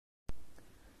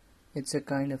It's a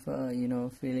kind of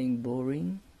feeling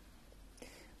boring,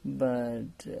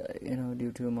 but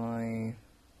due to my,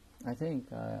 I think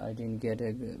I didn't get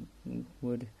a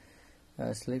good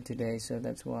sleep today, so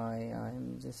that's why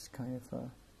I'm just kind of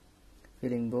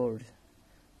feeling bored,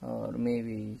 or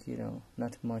maybe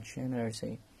not much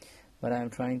energy. But I'm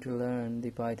trying to learn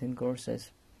the Python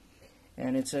courses,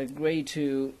 and it's a great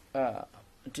to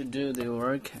do the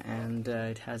work, and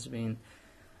it has been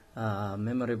a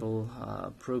memorable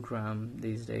program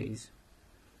these days.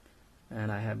 And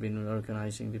I have been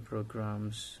organizing the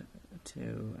programs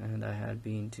too, and I had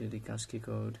been to the Kasky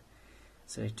Code,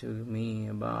 so it took me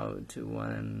about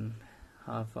 1.5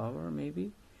 hours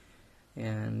maybe,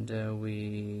 and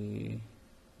we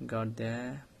got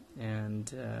there,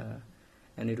 and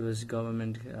it was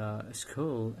government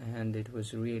school, and it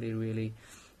was really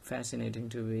fascinating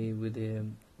to be with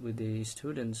the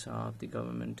students of the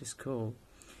government school.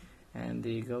 And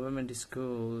the government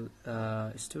school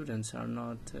students are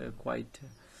not quite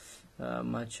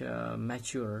much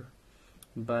mature,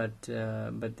 but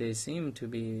they seem to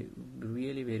be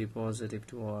really very positive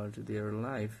toward their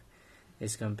life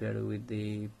as compared with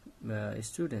the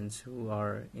students who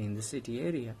are in the city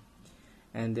area.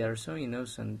 And they are so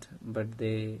innocent, but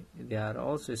they are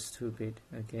also stupid.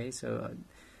 Okay, so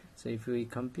if we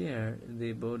compare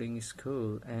the boarding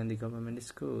school and the government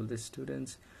school, the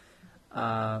students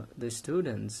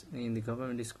in the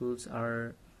government schools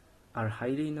are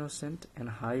highly innocent and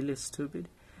highly stupid,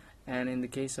 and in the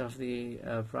case of the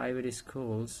private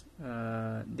schools,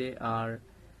 they are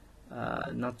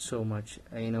not so much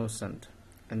innocent,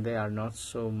 and they are not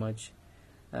so much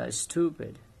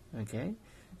stupid. Okay,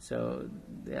 so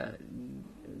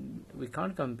we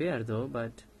can't compare though,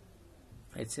 but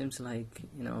it seems like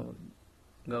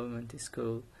government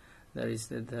school, there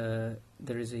is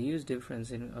a huge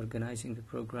difference in organizing the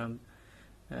program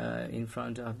in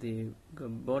front of the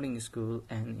boarding school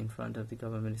and in front of the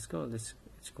government school. It's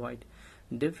quite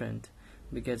different,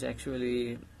 because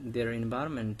actually their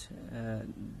environment,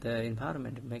 the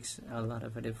environment makes a lot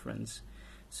of a difference.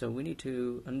 So we need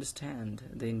to understand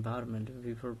the environment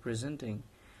before presenting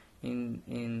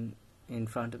in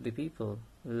front of the people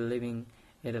living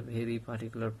at a very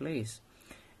particular place.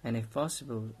 And if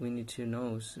possible, we need to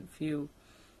know few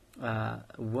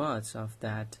words of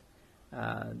that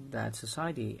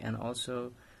society, and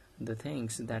also the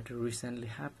things that recently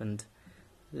happened,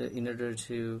 in order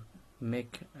to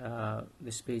make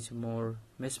the speech more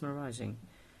mesmerizing.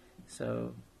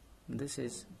 So this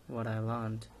is what I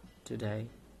learned today.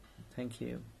 Thank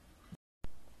you.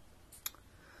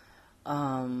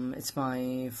 It's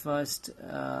my first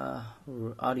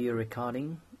audio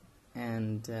recording,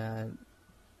 and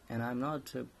I'm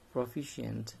not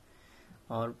proficient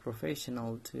or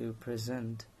professional to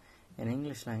present in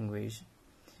English language.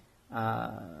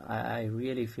 I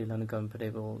really feel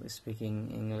uncomfortable speaking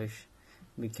English,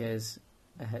 because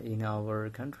in our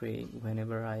country,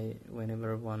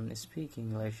 whenever one speaks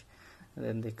English,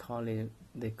 then they call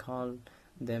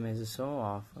them as a show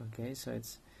off. Okay, so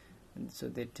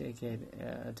they take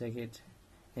it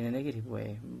in a negative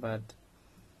way, but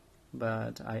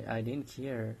I didn't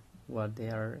care what they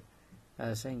are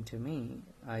saying to me.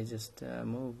 I just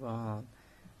move on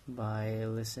by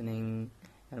listening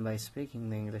and by speaking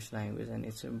the English language, and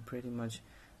it's pretty much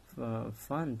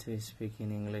fun to speak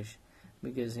in English,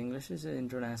 because English is an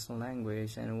international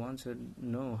language, and one should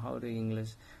know how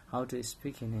to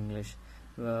speak in English,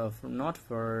 not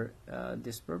for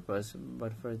this purpose,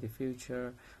 but for the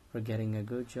future, for getting a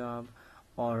good job,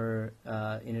 or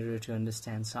in order to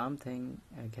understand something.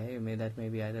 Okay, that may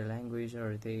be either language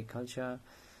or the culture.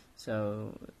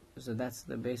 So that's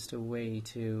the best way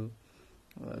to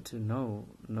know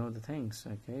the things.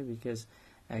 Okay, because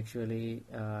actually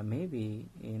maybe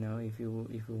if you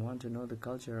want to know the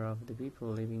culture of the people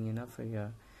living in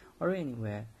Africa or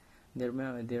anywhere, there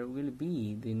will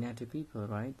be the native people,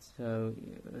 right? So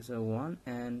there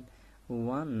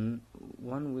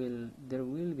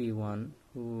will be one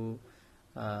who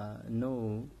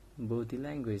know both the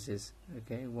languages.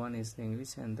 Okay, one is the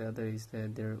English and the other is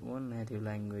their own native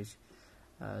language,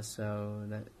 so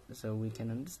we can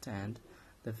understand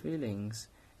the feelings,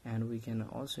 and we can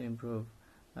also improve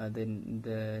the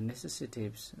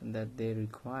necessities that they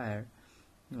require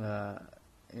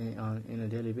in a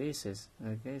daily basis.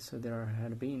 Okay, so there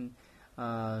had been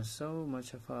so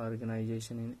much of our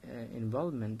organization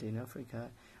involvement in Africa,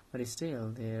 but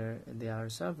still they are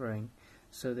suffering.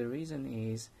 So the reason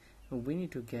is, we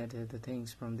need to get the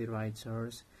things from the right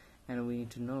source, and we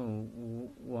need to know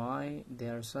why they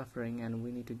are suffering, and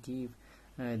we need to give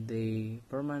the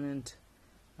permanent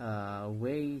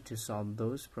way to solve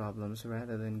those problems,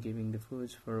 rather than giving the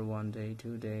foods for 1 day,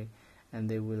 2 day, and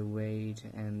they will wait,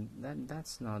 and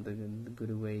that's not the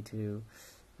good way to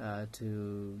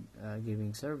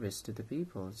giving service to the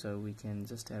people. So we can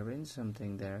just arrange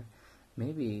something there.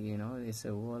 Maybe, it's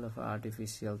a world of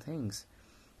artificial things,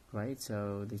 right?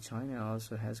 So the China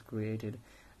also has created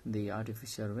the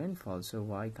artificial rainfall, so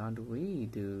why can't we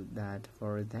do that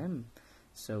for them?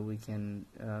 So we can,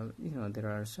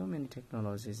 there are so many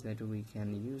technologies that we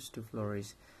can use to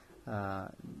flourish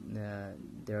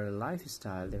their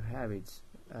lifestyle, their habits,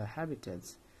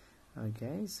 habitats.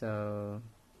 Okay, so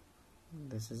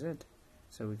this is it.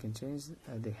 So we can change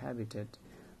the habitat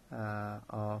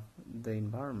of the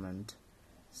environment.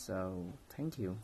 So thank you.